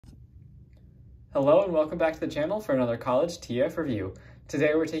Hello and welcome back to the channel for another college TF review.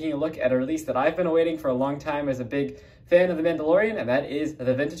 Today we're taking a look at a release that I've been awaiting for a long time as a big fan of the Mandalorian, and that is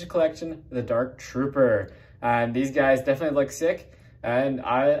the vintage collection, the Dark Trooper. And these guys definitely look sick, and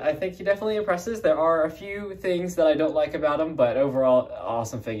I think he definitely impresses. There are a few things that I don't like about him, but overall,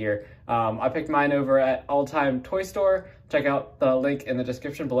 awesome figure. I picked mine over at All Time Toy Store. Check out the link in the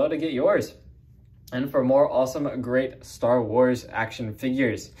description below to get yours. And for more awesome, great Star Wars action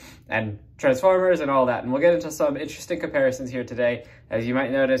figures and Transformers and all that. And we'll get into some interesting comparisons here today. As you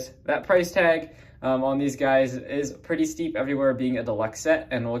might notice, that price tag on these guys is pretty steep everywhere, being a deluxe set.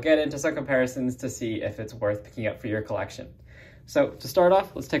 And we'll get into some comparisons to see if it's worth picking up for your collection. So to start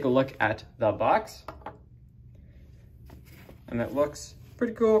off, let's take a look at the box. And it looks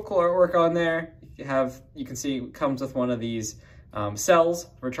pretty cool, cool artwork on there. You can see it comes with one of these cells,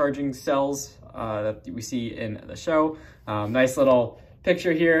 recharging cells that we see in the show. Nice little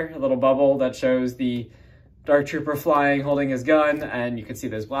picture here, a little bubble that shows the Dark Trooper flying, holding his gun, and you can see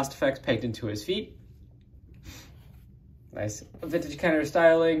those blast effects pegged into his feet. Nice vintage kind of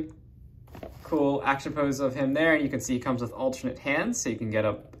styling. Cool action pose of him there, and you can see he comes with alternate hands, so you can get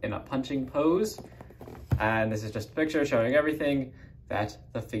up in a punching pose. And this is just a picture showing everything that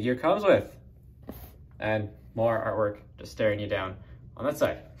the figure comes with. And more artwork just staring you down on that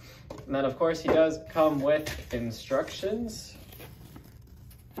side. And then of course he does come with instructions,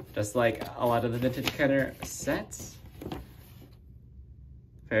 just like a lot of the vintage Kenner sets.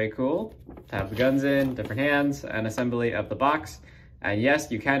 Very cool to have the guns in, different hands, and assembly of the box. And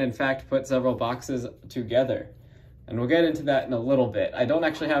yes, you can in fact put several boxes together. And we'll get into that in a little bit. I don't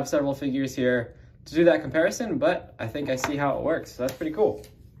actually have several figures here to do that comparison, but I think I see how it works, so that's pretty cool.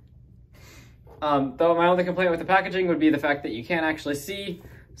 Though my only complaint with the packaging would be the fact that you can't actually see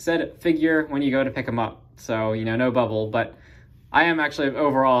said figure when you go to pick them up. So, you know, no bubble, but I am actually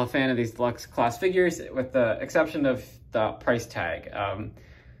overall a fan of these deluxe class figures with the exception of the price tag.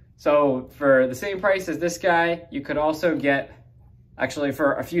 So for the same price as this guy, you could also get, actually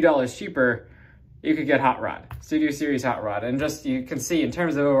for a few dollars cheaper, you could get Hot Rod, Studio Series Hot Rod. And just, you can see in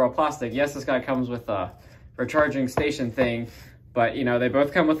terms of overall plastic, yes, this guy comes with a recharging station thing, but you know, they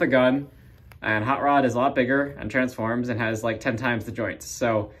both come with a gun. And Hot Rod is a lot bigger and transforms and has like 10 times the joints.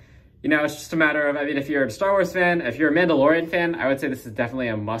 So, you know, it's just a matter of, I mean, if you're a Star Wars fan, if you're a Mandalorian fan, I would say this is definitely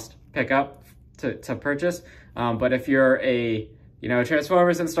a must pick up to purchase. But if you're a, you know,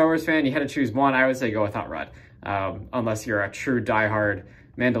 Transformers and Star Wars fan, you had to choose one, I would say go with Hot Rod. Unless you're a true diehard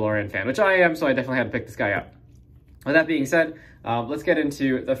Mandalorian fan, which I am, so I definitely had to pick this guy up. With that being said, let's get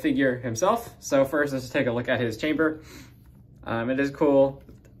into the figure himself. So first, let's just take a look at his chamber. It is cool.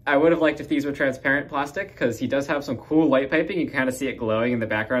 I would have liked if these were transparent plastic because he does have some cool light piping. You can kind of see it glowing in the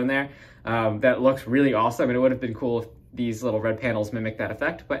background there. That looks really awesome, and it would have been cool if these little red panels mimic that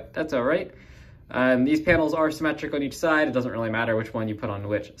effect, but that's all right. These panels are symmetric on each side. It doesn't really matter which one you put on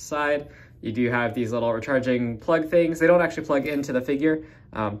which side. You do have these little recharging plug things. They don't actually plug into the figure,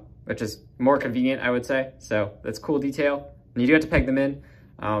 which is more convenient, I would say. So that's cool detail. And you do have to peg them in,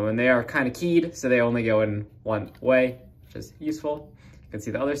 and they are kind of keyed, so they only go in one way, which is useful. You can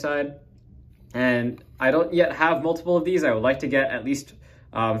see the other side. And I don't yet have multiple of these. I would like to get at least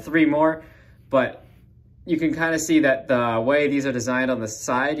 3 more, but you can kind of see that the way these are designed on the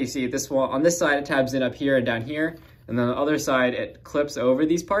side, you see this one, on this side it tabs in up here and down here, and then on the other side it clips over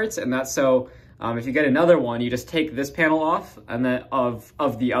these parts, and that's so if you get another one, you just take this panel off and then of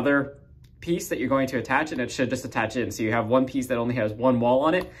the other piece that you're going to attach, and it should just attach in. So you have one piece that only has one wall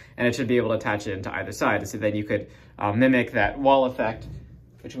on it, and it should be able to attach it into either side. So then you could mimic that wall effect,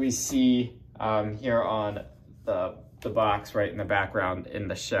 which we see here on the box right in the background in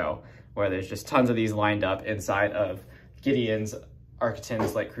the show, where there's just tons of these lined up inside of Gideon's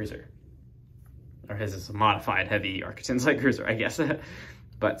Architon's light cruiser. Or his is a modified heavy Architon's light cruiser, I guess.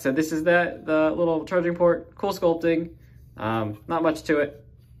 But so this is the little charging port, cool sculpting, not much to it,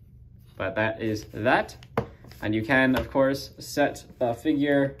 but that is that. And you can, of course, set the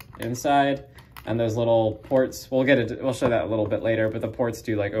figure inside, and those little ports, we'll show that a little bit later, but the ports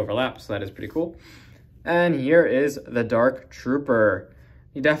do like overlap, so that is pretty cool. And here is the Dark Trooper.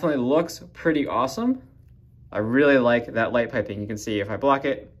 He definitely looks pretty awesome. I really like that light piping. You can see if I block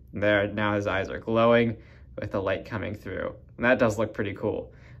it, there, now his eyes are glowing with the light coming through. And that does look pretty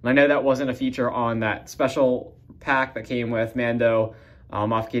cool. And I know that wasn't a feature on that special pack that came with Mando,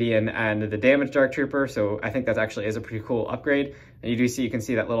 Moff Gideon, and the damaged Dark Trooper, so I think that actually is a pretty cool upgrade. And you can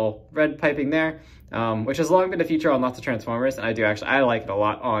see that little red piping there, which has long been a feature on lots of Transformers, and I like it a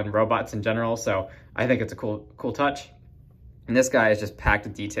lot on robots in general, so I think it's a cool touch. And this guy is just packed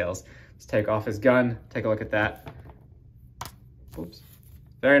with details. Let's take off his gun, take a look at that. Oops.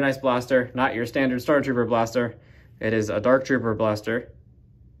 Very nice blaster, not your standard Stormtrooper blaster. It is a Dark Trooper blaster.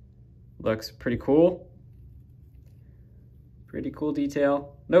 Looks pretty cool. Pretty cool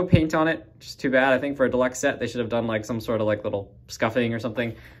detail. No paint on it, just too bad. I think for a deluxe set, they should have done like some sort of like little scuffing or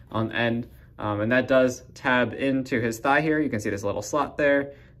something on the end. And that does tab into his thigh here. You can see this little slot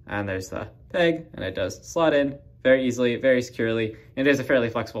there, and there's the peg, and it does slot in very easily, very securely. It is a fairly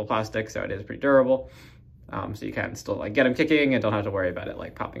flexible plastic, so it is pretty durable. So you can still like get him kicking and don't have to worry about it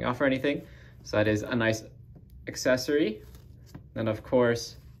like popping off or anything. So that is a nice accessory. Then of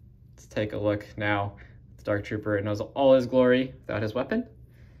course, let's take a look now. The Dark Trooper knows all his glory without his weapon.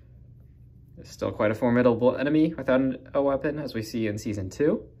 It's still quite a formidable enemy without a weapon, as we see in Season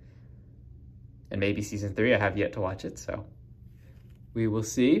 2. And maybe Season 3, I have yet to watch it, so we will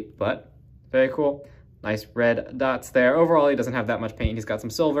see, but very cool. Nice red dots there. Overall, he doesn't have that much paint. He's got some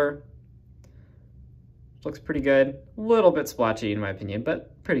silver. Looks pretty good. A little bit splotchy in my opinion,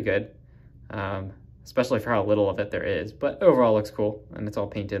 but pretty good. Especially for how little of it there is, but overall looks cool, and it's all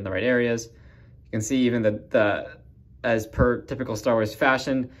painted in the right areas. You can see even the as per typical Star Wars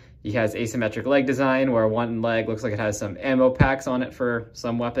fashion, he has asymmetric leg design where one leg looks like it has some ammo packs on it for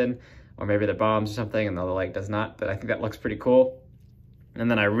some weapon, or maybe they're bombs or something, and the other leg does not, but I think that looks pretty cool. And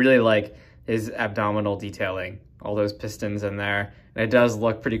then I really like his abdominal detailing, all those pistons in there. And it does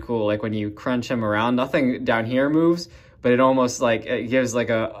look pretty cool, like when you crunch him around, nothing down here moves, but it almost like, it gives like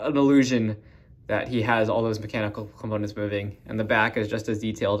an illusion that he has all those mechanical components moving, and the back is just as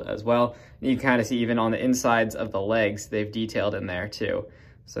detailed as well. And you can kind of see even on the insides of the legs, they've detailed in there too.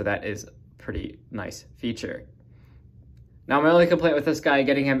 So that is a pretty nice feature. Now, my only complaint with this guy,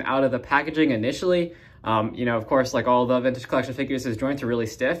 getting him out of the packaging initially, you know, of course, like all the vintage collection figures, his joints are really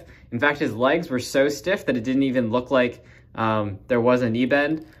stiff. In fact, his legs were so stiff that it didn't even look like there was a knee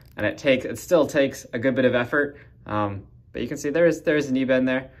bend, and it still takes a good bit of effort. But you can see there's a knee bend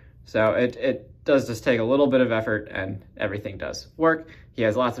there. So it does just take a little bit of effort, and everything does work. He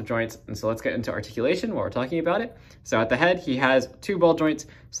has lots of joints, and so let's get into articulation while we're talking about it. So at the head, he has 2 ball joints.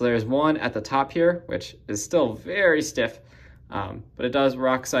 So there's one at the top here, which is still very stiff, but it does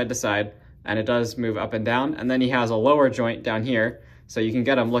rock side to side, and it does move up and down. And then he has a lower joint down here, so you can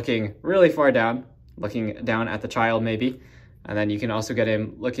get him looking really far down, looking down at the child maybe. And then you can also get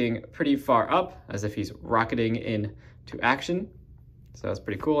him looking pretty far up, as if he's rocketing into action. So that's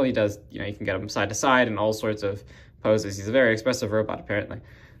pretty cool. He does, you know, you can get him side to side in all sorts of poses. He's a very expressive robot, apparently.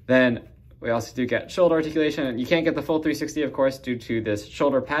 Then we also do get shoulder articulation, and you can't get the full 360, of course, due to this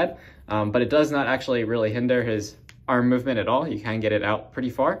shoulder pad, but it does not actually really hinder his arm movement at all. You can get it out pretty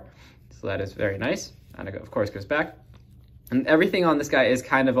far, so that is very nice. And it, of course, goes back. And everything on this guy is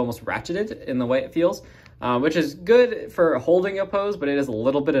kind of almost ratcheted in the way it feels, which is good for holding a pose, but it is a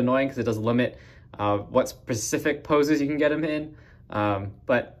little bit annoying because it does limit what specific poses you can get him in.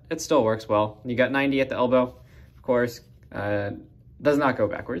 But it still works well. You got 90 at the elbow, of course, does not go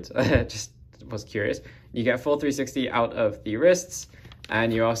backwards. Just was curious. You get full 360 out of the wrists,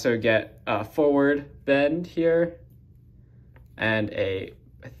 and you also get a forward bend here, and I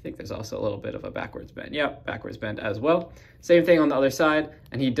think there's also a little bit of a backwards bend. Yep, backwards bend as well. Same thing on the other side,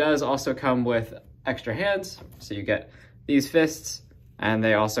 and he does also come with extra hands. So you get these fists, and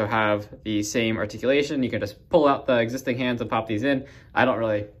they also have the same articulation. You can just pull out the existing hands and pop these in. I don't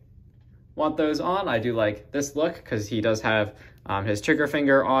really want those on. I do like this look because he does have his trigger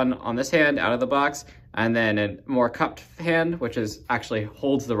finger on this hand out of the box, and then a more cupped hand, which is actually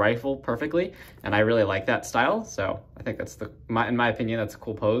holds the rifle perfectly. And I really like that style. So I think that's in my opinion, that's a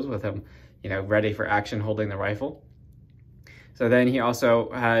cool pose with him, you know, ready for action holding the rifle. So then he also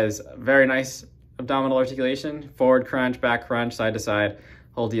has very nice abdominal articulation, forward crunch, back crunch, side to side,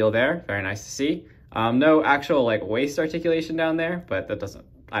 whole deal there. Very nice to see. No actual like waist articulation down there, but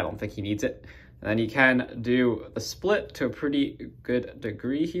I don't think he needs it. And then you can do the split to a pretty good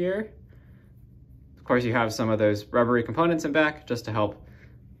degree here. Of course, you have some of those rubbery components in back just to help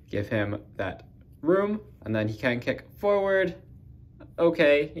give him that room. And then he can kick forward.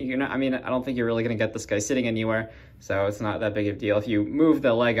 Okay, I mean, I don't think you're really gonna get this guy sitting anywhere, so it's not that big of a deal. If you move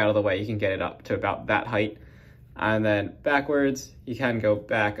the leg out of the way, you can get it up to about that height. And then backwards, you can go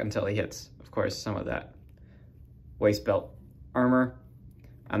back until he hits, of course, some of that waist belt armor.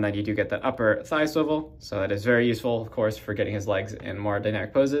 And then you do get that upper thigh swivel, so that is very useful, of course, for getting his legs in more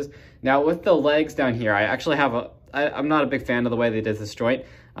dynamic poses. Now, with the legs down here, I actually have I'm not a big fan of the way they did this joint.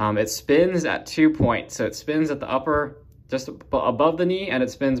 It spins at 2 points, so it spins at the upper, just above the knee, and it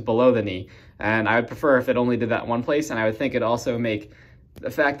spins below the knee. And I would prefer if it only did that one place, and I would think it'd also make the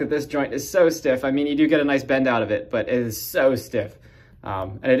fact that this joint is so stiff. I mean, you do get a nice bend out of it, but it is so stiff.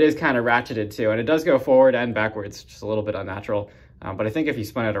 And it is kind of ratcheted too, and it does go forward and backwards, just a little bit unnatural. But I think if you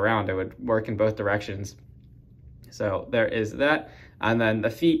spun it around, it would work in both directions. So there is that. And then the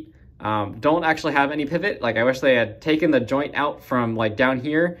feet don't actually have any pivot. Like, I wish they had taken the joint out from like down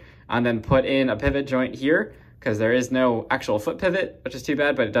here and then put in a pivot joint here, because there is no actual foot pivot, which is too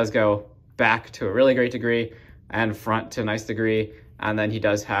bad, but it does go back to a really great degree and front to a nice degree. And then he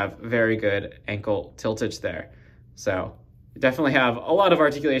does have very good ankle tiltage there. So you definitely have a lot of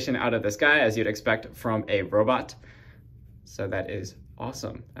articulation out of this guy, as you'd expect from a robot. So that is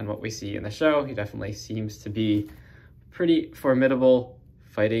awesome. And what we see in the show, he definitely seems to be pretty formidable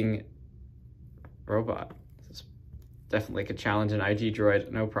fighting robot. This definitely could challenge an IG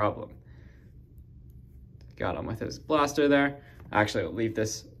droid, no problem. Got him with his blaster there. Actually, I'll leave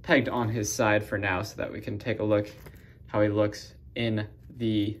this pegged on his side for now so that we can take a look how he looks in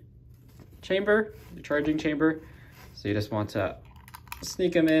the chamber, the charging chamber. So you just want to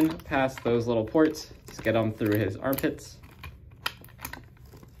sneak him in past those little ports, just get him through his armpits,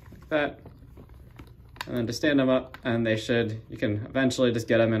 like that. And then just stand them up, and you can eventually just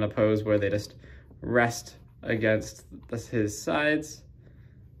get them in a pose where they just rest against his sides.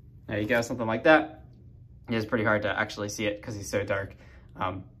 There you go, something like that. It is pretty hard to actually see it because he's so dark,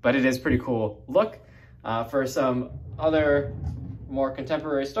 but it is pretty cool look. For some other more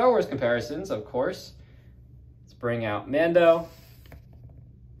contemporary Star Wars comparisons, of course, let's bring out Mando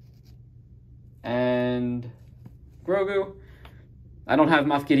and Grogu. I don't have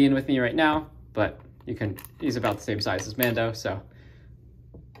Moff Gideon with me right now, but he's about the same size as Mando, so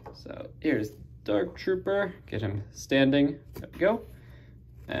here's Dark Trooper, get him standing, there we go,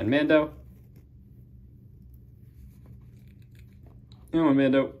 and Mando. Come on,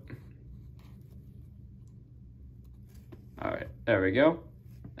 Mando. All right, there we go,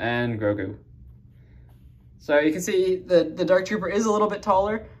 and Grogu. So you can see the Dark Trooper is a little bit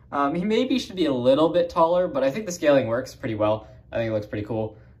taller. He maybe should be a little bit taller, but I think the scaling works pretty well. I think it looks pretty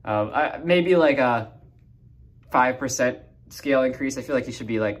cool. Maybe like a 5% scale increase. I feel like he should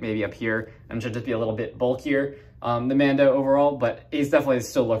be like maybe up here and should just be a little bit bulkier than Mando overall, but he's definitely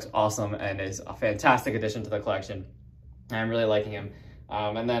still looks awesome and is a fantastic addition to the collection. I'm really liking him.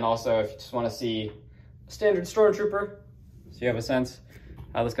 And then also, if you just want to see a standard Stormtrooper, so you have a sense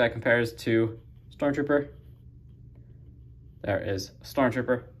how this guy compares to Stormtrooper, there is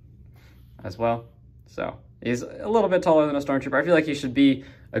Stormtrooper as well. So he's a little bit taller than a Stormtrooper. I feel like he should be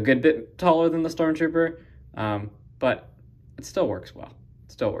a good bit taller than the Stormtrooper, but it still works well.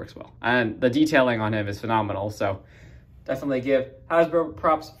 It still works well. And the detailing on him is phenomenal, so definitely give Hasbro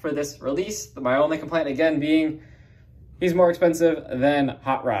props for this release. My only complaint, again, being he's more expensive than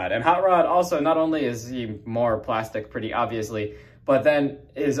Hot Rod. And Hot Rod also, not only is he more plastic, pretty obviously, but then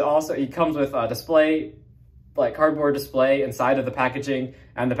he comes with a display, like cardboard display inside of the packaging,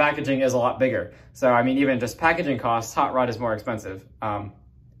 and the packaging is a lot bigger. So, I mean, even just packaging costs, Hot Rod is more expensive.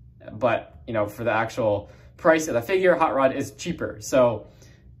 But, you know, for the actual price of the figure, Hot Rod is cheaper. So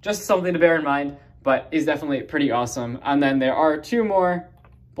just something to bear in mind, but is definitely pretty awesome. And then there are 2 more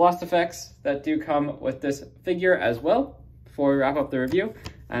blast effects that do come with this figure as well before we wrap up the review.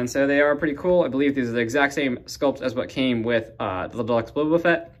 And so they are pretty cool. I believe these are the exact same sculpts as what came with the Deluxe Boba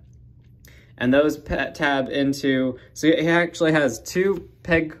Fett. And those tab into, so he actually has 2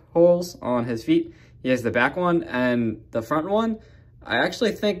 peg holes on his feet. He has the back one and the front one. I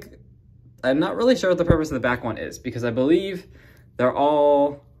actually think, I'm not really sure what the purpose of the back one is, because I believe they're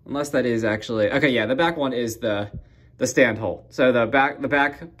all, unless that is actually, okay, yeah, the back one is the stand hole. So the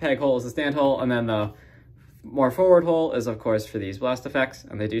back peg hole is the stand hole, and then the more forward hole is, of course, for these blast effects,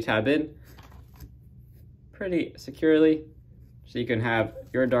 and they do tab in pretty securely. So you can have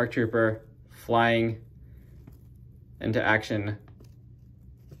your Dark Trooper flying into action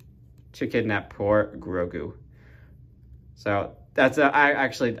to kidnap poor Grogu. So that's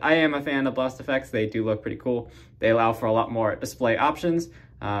I am a fan of blast effects. They do look pretty cool. They allow for a lot more display options.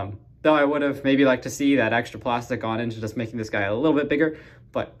 Though I would have maybe liked to see that extra plastic gone into just making this guy a little bit bigger,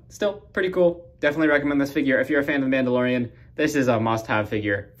 but still pretty cool. Definitely recommend this figure. If you're a fan of The Mandalorian, this is a must-have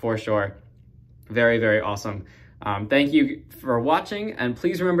figure for sure. Very, very awesome. Thank you for watching, and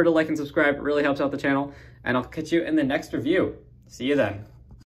please remember to like and subscribe. It really helps out the channel, and I'll catch you in the next review. See you then.